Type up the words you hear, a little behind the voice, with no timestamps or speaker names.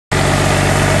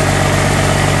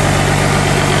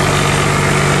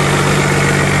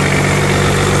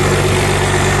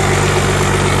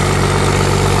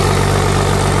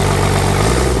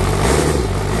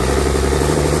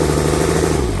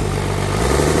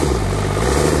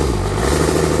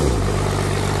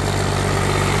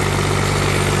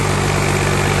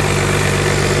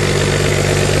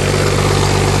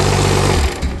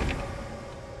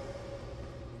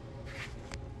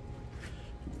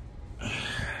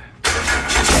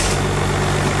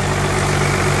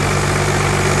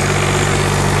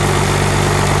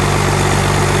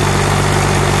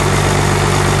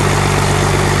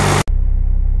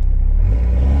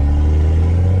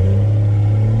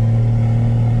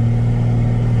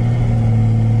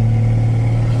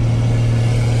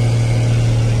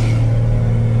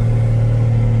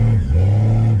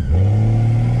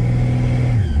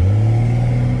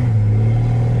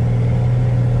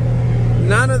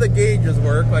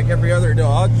like every other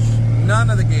Dodge. None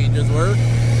of the gauges work.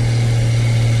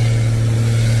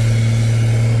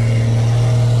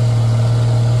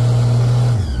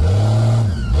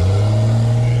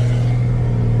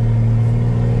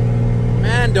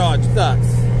 Man, Dodge sucks.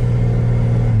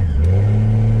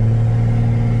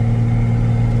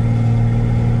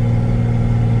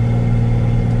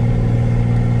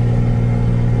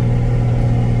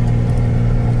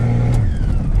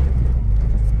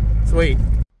 Sweet.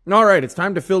 Alright, it's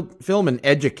time to film an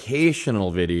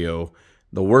educational video.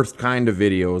 The worst kind of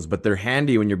videos, but they're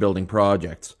handy when you're building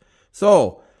projects.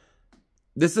 So,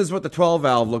 this is what the 12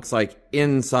 valve looks like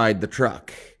inside the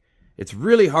truck. It's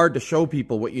really hard to show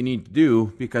people what you need to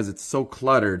do because it's so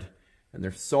cluttered and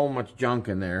there's so much junk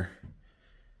in there.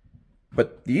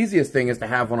 But the easiest thing is to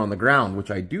have one on the ground,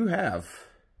 which I do have.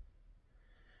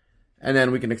 And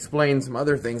then we can explain some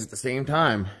other things at the same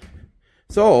time.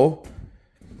 So,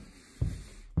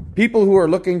 people who are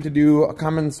looking to do a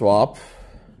cummins swap,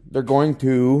 they're going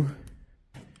to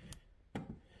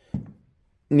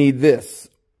need this.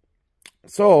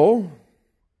 So,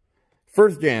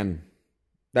 first gen,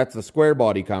 that's the square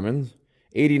body Cummins,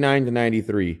 89 to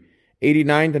 93.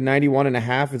 89 to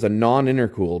 91.5 is a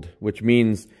non-intercooled, which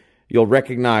means you'll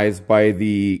recognize by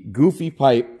the goofy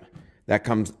pipe that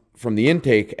comes from the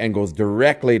intake and goes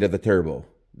directly to the turbo.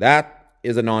 That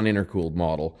is a non-intercooled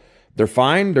model. They're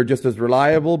fine, they're just as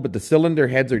reliable, but the cylinder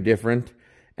heads are different.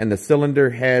 And the cylinder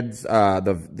heads,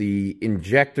 the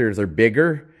injectors are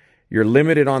bigger. You're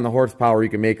limited on the horsepower you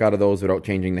can make out of those without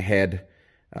changing the head.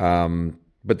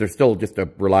 But they're still just a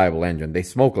reliable engine. They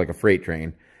smoke like a freight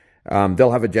train.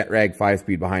 They'll have a jet rag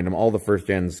 5-speed behind them. All the first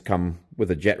gens come with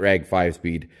a jet rag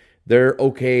 5-speed. They're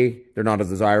okay. They're not as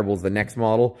desirable as the next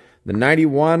model. The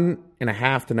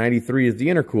 91.5 to 93 is the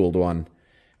intercooled one.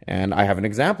 And I have an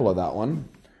example of that one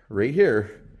right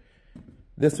here.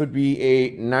 This would be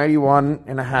a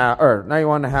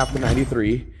 91.5 to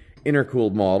 93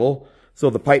 intercooled model. So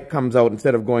the pipe comes out,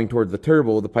 instead of going towards the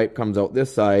turbo, the pipe comes out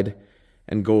this side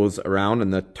and goes around,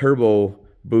 and the turbo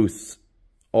boosts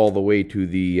all the way to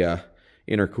the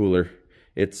intercooler.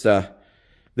 It's the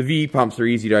VE pumps are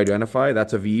easy to identify.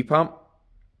 That's a VE pump.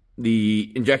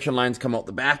 The injection lines come out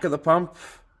the back of the pump.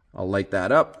 I'll light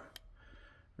that up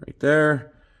right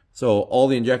there. So all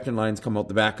the injection lines come out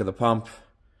the back of the pump.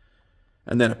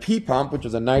 And then a P pump, which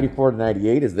is a 94 to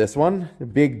 98, is this one. The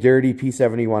big, dirty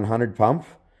P7100 pump.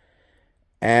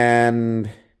 And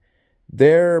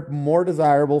they're more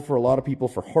desirable for a lot of people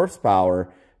for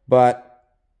horsepower, but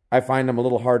I find them a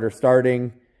little harder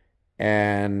starting,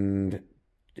 and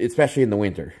especially in the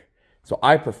winter. So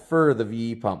I prefer the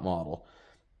VE pump model.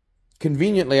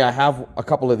 Conveniently, I have a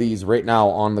couple of these right now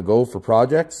on the go for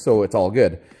projects, so it's all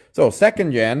good. So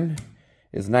second gen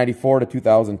is 94 to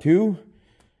 2002.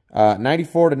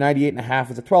 94 to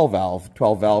 98.5 is a 12 valve.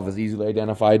 12 valve is easily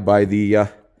identified by the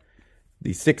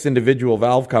 6 individual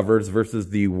valve covers versus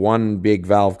the 1 big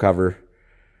valve cover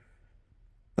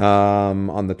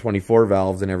on the 24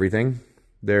 valves and everything.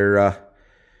 They're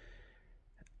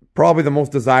probably the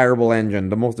most desirable engine.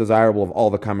 The most desirable of all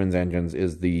the Cummins engines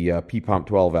is the P-pump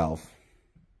 12 valve.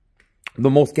 The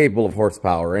most capable of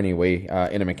horsepower anyway,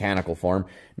 in a mechanical form.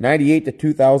 98 to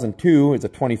 2002 is a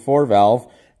 24 valve.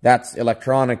 That's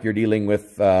electronic. You're dealing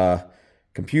with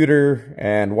computer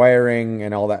and wiring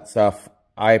and all that stuff.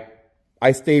 I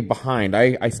stay behind.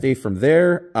 I stay from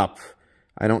there up.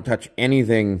 I don't touch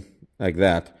anything like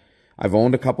that. I've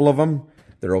owned a couple of them.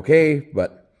 They're okay,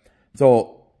 but...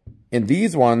 So, in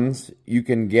these ones, you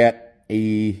can get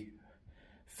a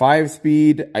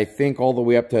 5-speed, I think all the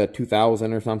way up to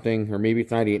 2,000 or something, or maybe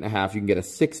it's 98.5. You can get a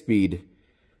 6-speed...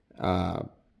 I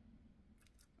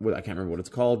can't remember what it's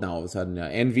called now. All of a sudden,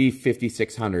 NV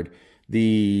 5600.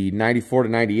 The 94 to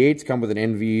 98s come with an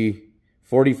NV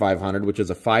 4500, which is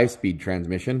a 5-speed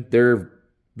transmission. They're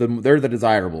the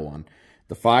desirable one.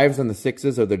 The 5s and the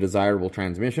 6s are the desirable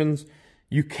transmissions.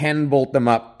 You can bolt them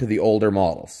up to the older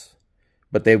models,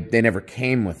 but they never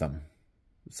came with them.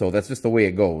 So that's just the way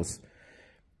it goes.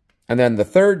 And then the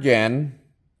third gen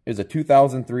is a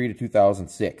 2003 to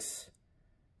 2006.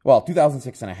 Well,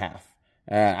 2006 and a half.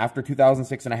 After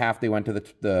 2006 and a half, they went to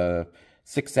the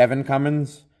 6.7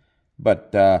 Cummins. But,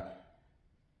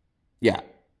 yeah,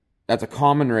 that's a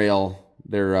common rail.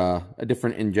 They're a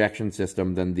different injection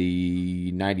system than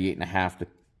the 98.5 to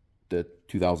the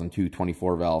 2002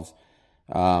 24 valves.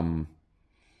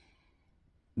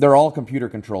 They're all computer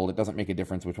controlled. It doesn't make a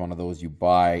difference which one of those you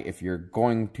buy. If you're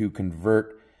going to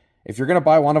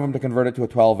buy one of them to convert it to a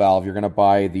 12 valve, you're going to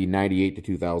buy the 98 to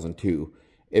 2002.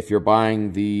 If you're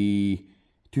buying the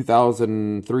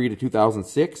 2003 to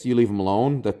 2006, you leave them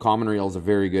alone. The common rail is a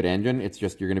very good engine. It's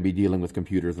just you're going to be dealing with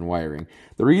computers and wiring.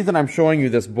 The reason I'm showing you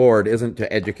this board isn't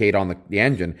to educate on the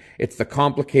engine. It's the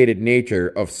complicated nature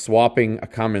of swapping a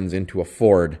Cummins into a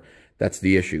Ford. That's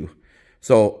the issue.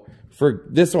 So for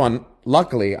this one,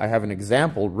 luckily, I have an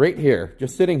example right here,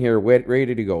 just sitting here,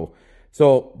 ready to go.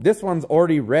 So this one's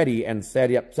already ready and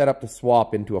set up to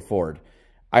swap into a Ford.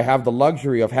 I have the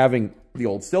luxury of having the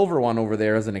old silver one over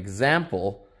there as an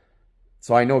example,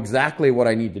 so I know exactly what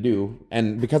I need to do.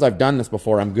 And because I've done this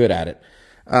before, I'm good at it.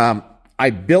 I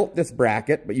built this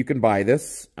bracket, but you can buy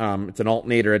this. It's an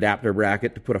alternator adapter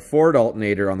bracket to put a Ford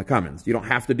alternator on the Cummins. You don't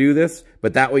have to do this,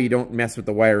 but that way you don't mess with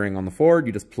the wiring on the Ford.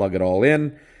 You just plug it all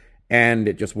in, and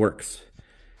it just works.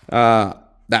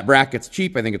 That bracket's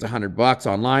cheap. I think it's $100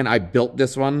 online. I built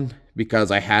this one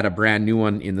because I had a brand new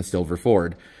one in the silver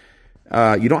Ford.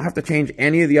 You don't have to change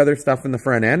any of the other stuff in the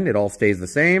front end. It all stays the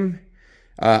same.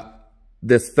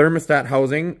 This thermostat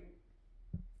housing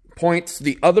points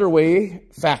the other way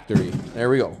factory. There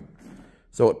we go.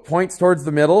 So it points towards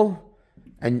the middle,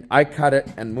 and I cut it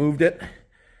and moved it.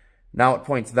 Now it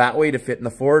points that way to fit in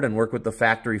the Ford and work with the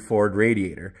factory Ford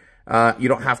radiator. You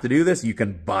don't have to do this. You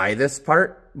can buy this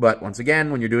part, but once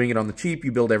again, when you're doing it on the cheap,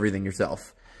 you build everything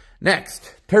yourself.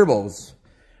 Next, turbos.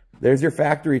 There's your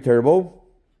factory turbo.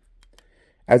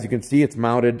 As you can see, it's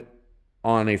mounted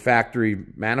on a factory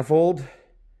manifold,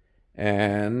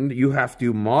 and you have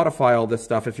to modify all this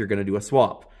stuff if you're going to do a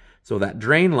swap. So that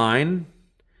drain line,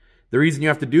 the reason you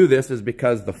have to do this is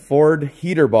because the Ford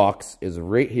heater box is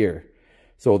right here.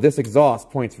 So this exhaust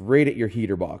points right at your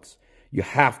heater box. You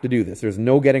have to do this. There's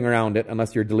no getting around it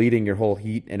unless you're deleting your whole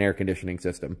heat and air conditioning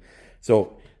system.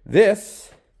 So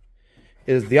this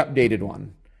is the updated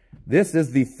one. This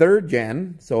is the 3rd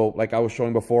gen, so like I was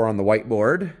showing before on the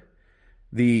whiteboard,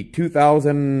 the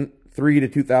 2003 to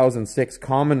 2006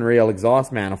 common rail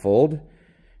exhaust manifold.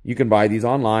 You can buy these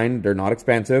online. They're not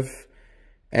expensive.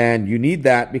 And you need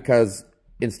that because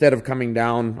instead of coming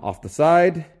down off the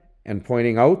side and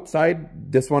pointing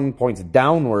outside, this one points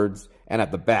downwards and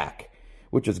at the back,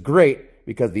 which is great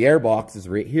because the air box is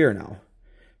right here now.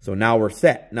 So now we're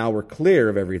set. Now we're clear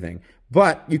of everything.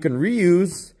 But you can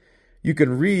reuse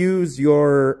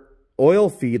your oil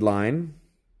feed line,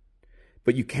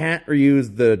 but you can't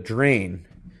reuse the drain.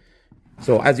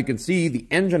 So as you can see, the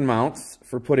engine mounts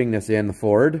for putting this in the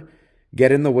Ford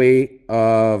get in the way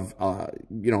of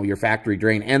your factory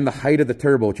drain, and the height of the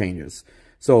turbo changes.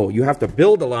 So you have to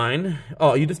build a line.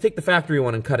 Oh, you just take the factory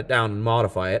one and cut it down and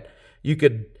modify it. You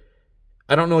could,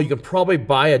 I don't know, you could probably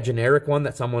buy a generic one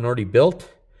that someone already built,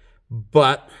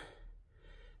 but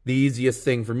the easiest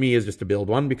thing for me is just to build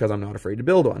one because I'm not afraid to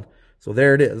build one. So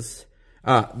there it is.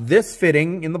 This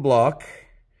fitting in the block,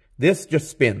 this just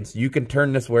spins. You can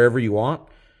turn this wherever you want.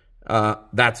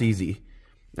 That's easy.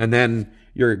 And then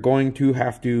you're going to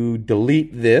have to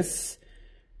delete this.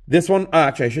 This one,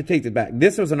 actually, I should take it back.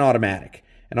 This was an automatic.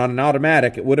 And on an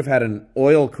automatic, it would have had an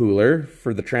oil cooler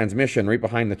for the transmission right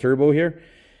behind the turbo here.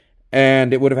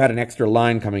 And it would have had an extra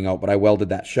line coming out, but I welded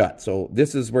that shut. So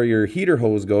this is where your heater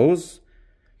hose goes.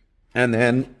 And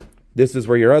then this is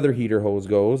where your other heater hose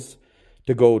goes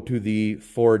to go to the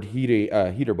Ford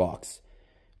heater box.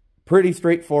 Pretty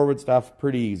straightforward stuff,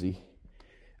 pretty easy.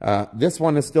 This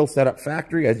one is still set up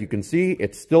factory. As you can see,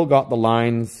 it's still got the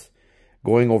lines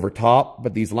going over top,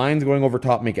 but these lines going over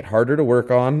top make it harder to work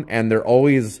on, and they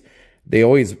always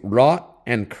rot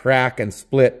and crack and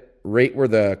split right where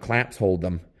the clamps hold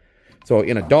them. So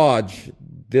in a Dodge,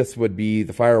 this would be,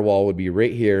 the firewall would be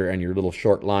right here and your little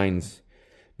short lines.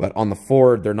 But on the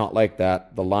Ford, they're not like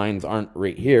that. The lines aren't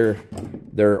right here.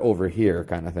 They're over here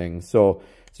kind of thing. So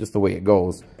it's just the way it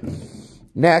goes.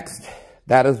 Next,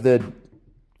 that is the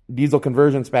diesel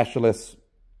conversion specialist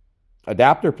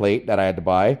adapter plate that I had to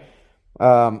buy.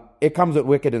 It comes with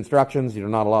wicked instructions.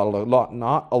 Not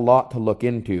a lot to look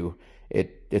into.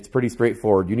 It's pretty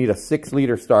straightforward. You need a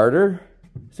 6-liter starter,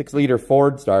 6-liter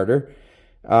Ford starter.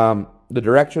 The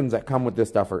directions that come with this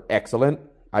stuff are excellent.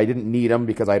 I didn't need them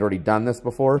because I'd already done this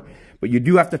before, but you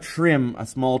do have to trim a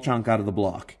small chunk out of the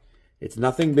block. It's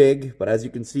nothing big, but as you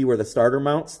can see where the starter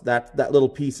mounts, that little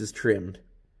piece is trimmed.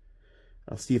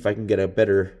 I'll see if I can get a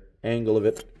better angle of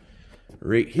it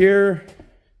right here.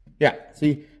 Yeah,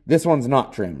 see, this one's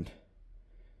not trimmed.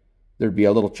 There'd be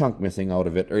a little chunk missing out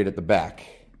of it right at the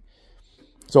back.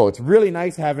 So it's really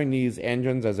nice having these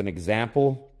engines as an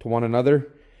example to one another.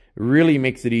 It really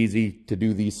makes it easy to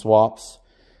do these swaps.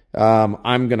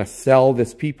 I'm going to sell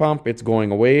this P-pump. It's going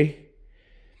away.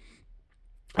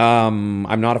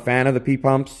 I'm not a fan of the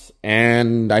P-pumps,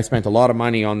 and I spent a lot of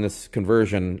money on this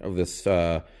conversion of this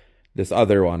this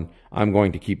other one. I'm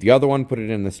going to keep the other one, put it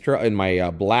in this in my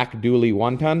black dually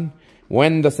 1-ton.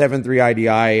 When the 7.3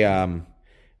 IDI,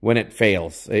 when it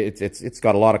fails, it's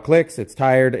got a lot of clicks, it's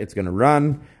tired, it's going to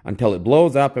run until it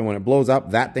blows up, and when it blows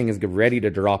up, that thing is ready to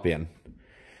drop in.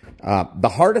 The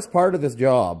hardest part of this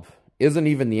job isn't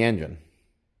even the engine.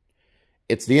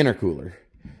 It's the intercooler.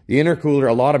 The intercooler,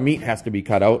 a lot of meat has to be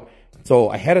cut out.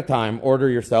 So ahead of time, order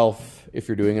yourself, if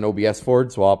you're doing an OBS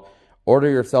Ford swap, order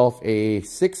yourself a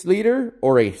 6-liter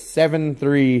or a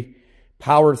 7.3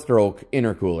 Power Stroke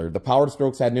intercooler. The Power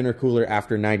Strokes had an intercooler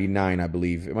after 99, I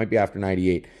believe. It might be after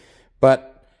 98.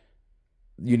 But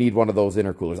you need one of those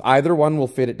intercoolers. Either one will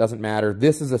fit, it doesn't matter.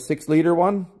 This is a 6-liter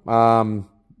one.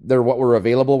 They're what were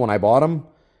available when I bought them.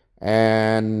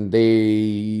 And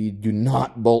they do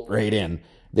not bolt right in.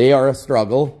 They are a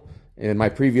struggle. In my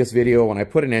previous video, when I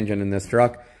put an engine in this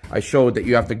truck, I showed that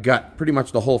you have to gut pretty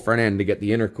much the whole front end to get the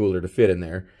intercooler to fit in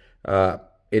there.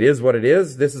 It is what it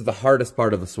is. This is the hardest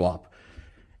part of the swap.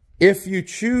 If you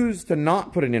choose to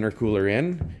not put an intercooler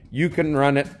in, you can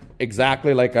run it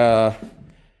exactly like a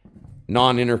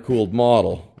non-intercooled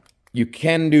model. You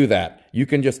can do that. You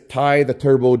can just tie the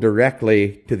turbo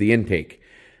directly to the intake.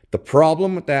 The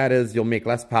problem with that is you'll make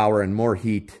less power and more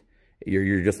heat.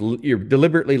 You're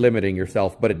deliberately limiting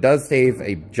yourself, but it does save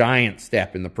a giant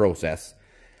step in the process.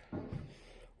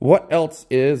 What else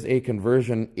is a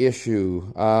conversion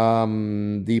issue?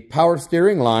 The power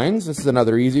steering lines. This is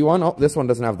another easy one. Oh, this one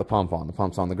doesn't have the pump on. The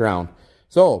pump's on the ground.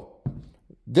 So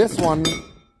this one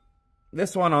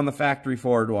on the factory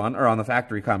Ford one, or on the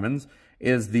factory Cummins,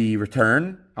 is the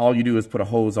return. All you do is put a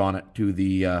hose on it to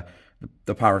the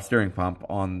power steering pump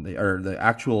on the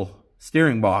actual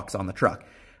steering box on the truck.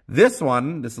 This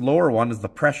one, this lower one, is the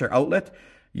pressure outlet.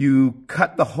 You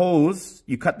cut the hose,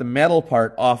 you cut the metal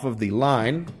part off of the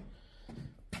line,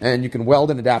 and you can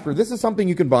weld an adapter. This is something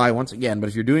you can buy once again, but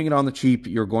if you're doing it on the cheap,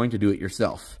 you're going to do it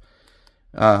yourself.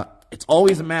 It's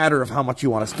always a matter of how much you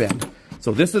want to spend.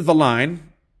 So this is the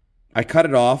line. I cut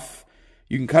it off.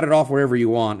 You can cut it off wherever you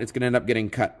want. It's going to end up getting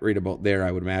cut right about there,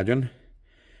 I would imagine.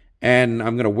 And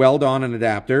I'm going to weld on an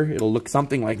adapter. It'll look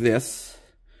something like this.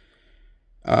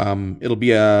 It'll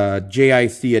be a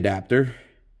JIC adapter.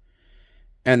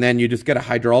 And then you just get a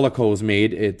hydraulic hose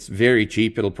made. It's very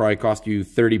cheap. It'll probably cost you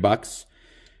 30 bucks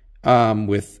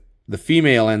with the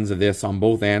female ends of this on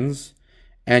both ends.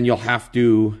 And you'll have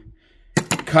to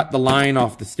cut the line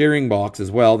off the steering box as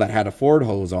well that had a Ford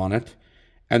hose on it.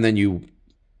 And then you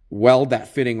weld that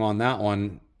fitting on that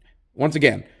one. Once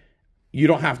again, you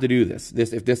don't have to do this.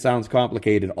 If this sounds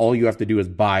complicated, all you have to do is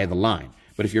buy the line.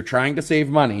 But if you're trying to save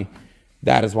money,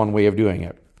 that is one way of doing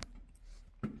it.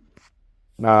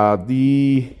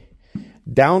 The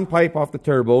downpipe off the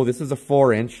turbo, this is a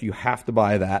 4-inch. You have to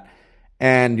buy that.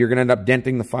 And you're going to end up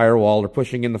denting the firewall or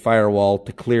pushing in the firewall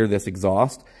to clear this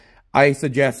exhaust. I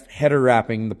suggest header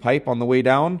wrapping the pipe on the way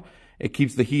down. It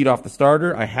keeps the heat off the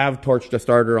starter. I have torched a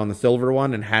starter on the silver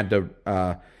one and had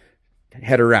to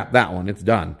header wrap that one. It's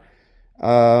done.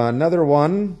 Another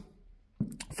one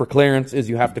for clearance is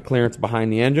you have to clearance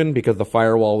behind the engine because the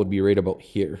firewall would be right about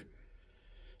here.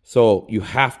 So you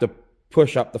have to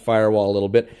push up the firewall a little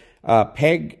bit.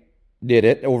 Peg did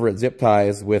it over at Zip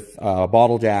Ties with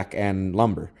bottle jack and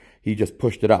lumber. He just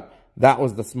pushed it up. That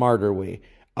was the smarter way.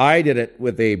 I did it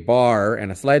with a bar and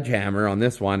a sledgehammer on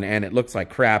this one, and it looks like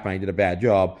crap, and I did a bad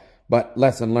job. But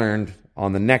lesson learned,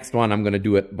 on the next one, I'm going to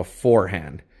do it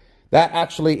beforehand. That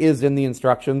actually is in the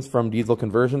instructions from Diesel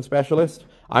Conversion Specialist.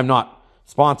 I'm not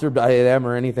sponsored by them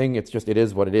or anything. It's just, it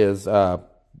is what it is.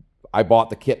 I bought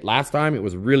the kit last time. It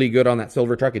was really good on that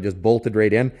silver truck. It just bolted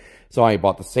right in. So I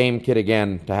bought the same kit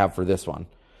again to have for this one.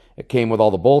 It came with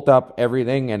all the bolt up,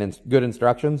 everything, and good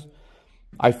instructions.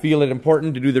 I feel it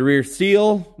important to do the rear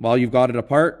seal while you've got it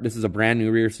apart. This is a brand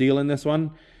new rear seal in this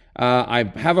one.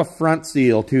 I have a front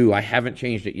seal too. I haven't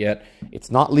changed it yet. It's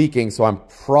not leaking, so I'm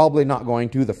probably not going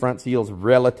to. The front seal is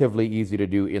relatively easy to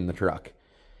do in the truck.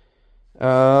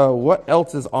 What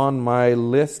else is on my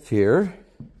list here?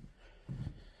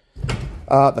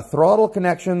 The throttle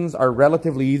connections are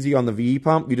relatively easy on the VE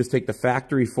pump. You just take the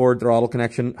factory Ford throttle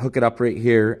connection, hook it up right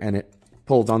here, and it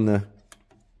pulls on the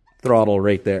throttle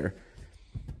right there.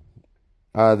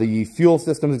 The fuel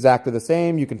system is exactly the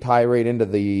same. You can tie right into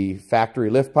the factory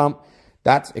lift pump.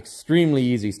 That's extremely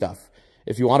easy stuff.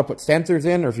 If you want to put sensors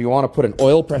in, or if you want to put an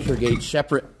oil pressure gauge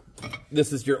separate,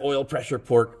 this is your oil pressure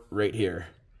port right here.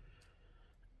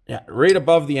 Yeah, right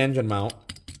above the engine mount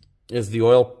is the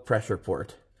oil pressure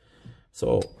port.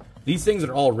 So these things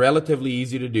are all relatively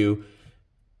easy to do.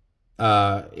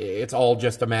 It's all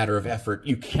just a matter of effort.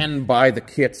 You can buy the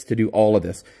kits to do all of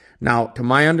this. Now, to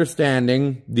my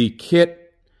understanding, the kit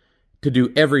to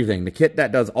do everything. The kit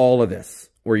that does all of this,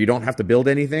 where you don't have to build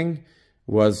anything,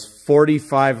 was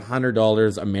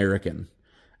 $4,500 American.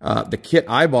 The kit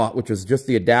I bought, which was just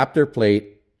the adapter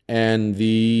plate and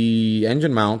the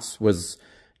engine mounts, was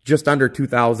just under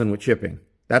 $2,000 with shipping.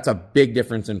 That's a big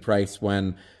difference in price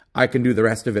when I can do the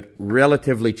rest of it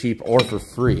relatively cheap or for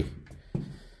free.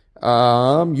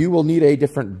 You will need a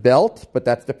different belt, but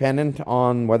that's dependent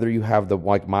on whether you have the,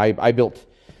 like I built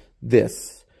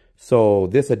this. So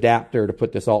this adapter to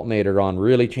put this alternator on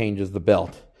really changes the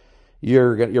belt.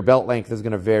 Your belt length is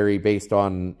going to vary based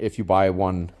on if you buy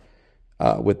one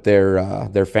with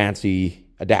their fancy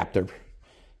adapter.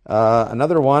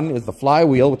 Another one is the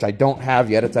flywheel, which I don't have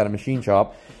yet. It's at a machine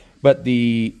shop. But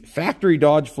the factory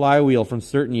Dodge flywheel from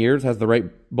certain years has the right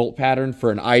bolt pattern for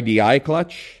an IDI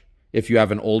clutch, if you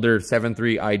have an older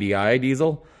 7.3 IDI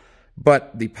diesel.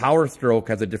 But the Power Stroke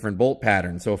has a different bolt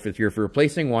pattern. So if you're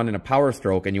replacing one in a Power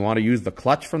Stroke and you want to use the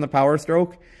clutch from the Power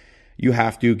Stroke, you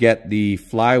have to get the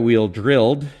flywheel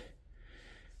drilled.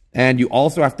 And you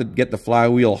also have to get the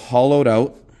flywheel hollowed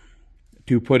out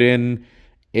to put in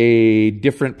a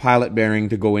different pilot bearing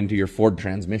to go into your Ford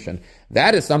transmission.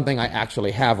 That is something I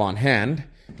actually have on hand.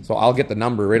 So I'll get the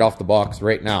number right off the box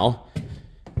right now.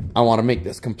 I want to make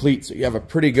this complete so you have a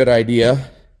pretty good idea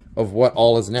of what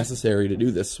all is necessary to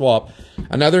do this swap.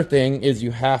 Another thing is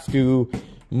you have to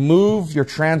move your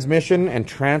transmission and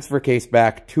transfer case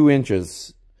back 2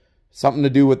 inches. Something to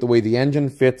do with the way the engine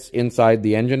fits inside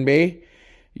the engine bay.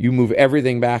 You move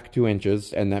everything back 2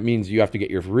 inches, and that means you have to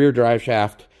get your rear drive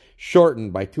shaft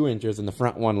shortened by 2 inches and the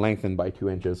front one lengthened by 2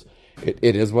 inches.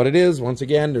 It is what it is. Once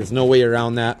again, there's no way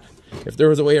around that. If there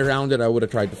was a way around it, I would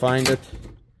have tried to find it.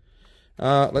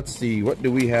 Let's see, what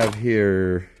do we have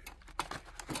here?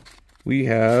 We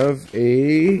have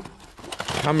a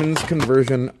Cummins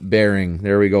conversion bearing.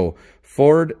 There we go.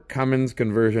 Ford Cummins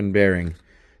conversion bearing.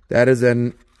 That is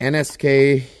an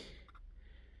NSK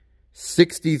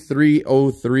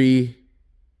 6303.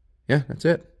 Yeah, that's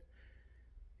it.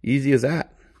 Easy as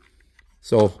that.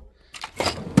 So,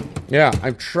 yeah,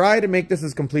 I've tried to make this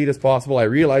as complete as possible. I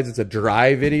realize it's a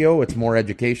dry video. It's more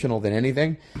educational than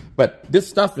anything. But this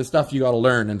stuff is stuff you got to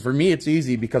learn. And for me, it's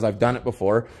easy because I've done it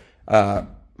before.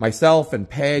 Myself and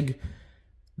Peg,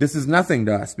 this is nothing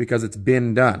to us because it's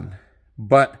been done.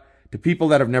 But to people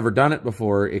that have never done it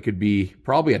before, it could be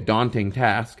probably a daunting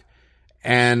task.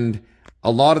 And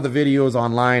a lot of the videos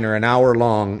online are an hour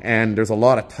long, and there's a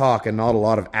lot of talk and not a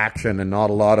lot of action and not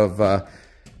a lot of, a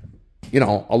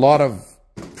lot of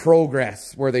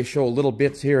progress where they show little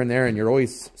bits here and there and you're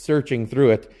always searching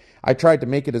through it. I tried to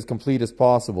make it as complete as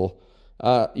possible.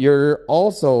 You're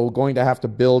also going to have to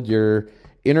build your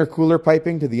intercooler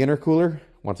piping to the intercooler.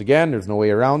 Once again, there's no way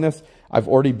around this. I've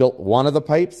already built one of the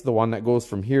pipes, the one that goes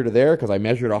from here to there, because I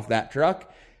measured off that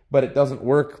truck, but it doesn't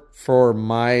work for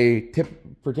my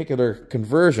particular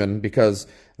conversion because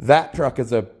that truck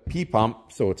is a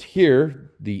P-pump, so it's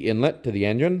here, the inlet to the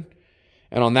engine,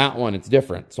 and on that one, it's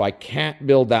different. So I can't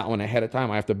build that one ahead of time.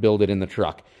 I have to build it in the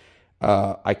truck.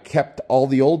 I kept all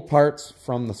the old parts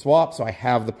from the swap, so I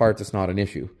have the parts. It's not an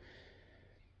issue.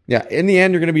 Yeah, in the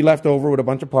end, you're going to be left over with a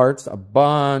bunch of parts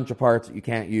that you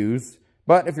can't use.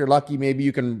 But if you're lucky, maybe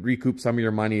you can recoup some of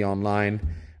your money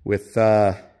online with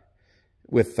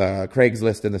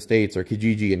Craigslist in the States or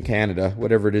Kijiji in Canada,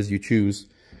 whatever it is you choose.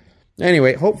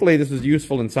 Anyway, hopefully this is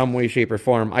useful in some way, shape, or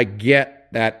form. I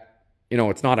get that,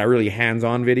 it's not a really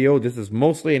hands-on video. This is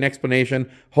mostly an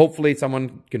explanation. Hopefully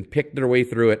someone can pick their way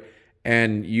through it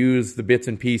and use the bits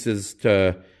and pieces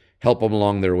to help them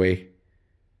along their way.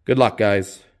 Good luck,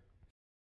 guys.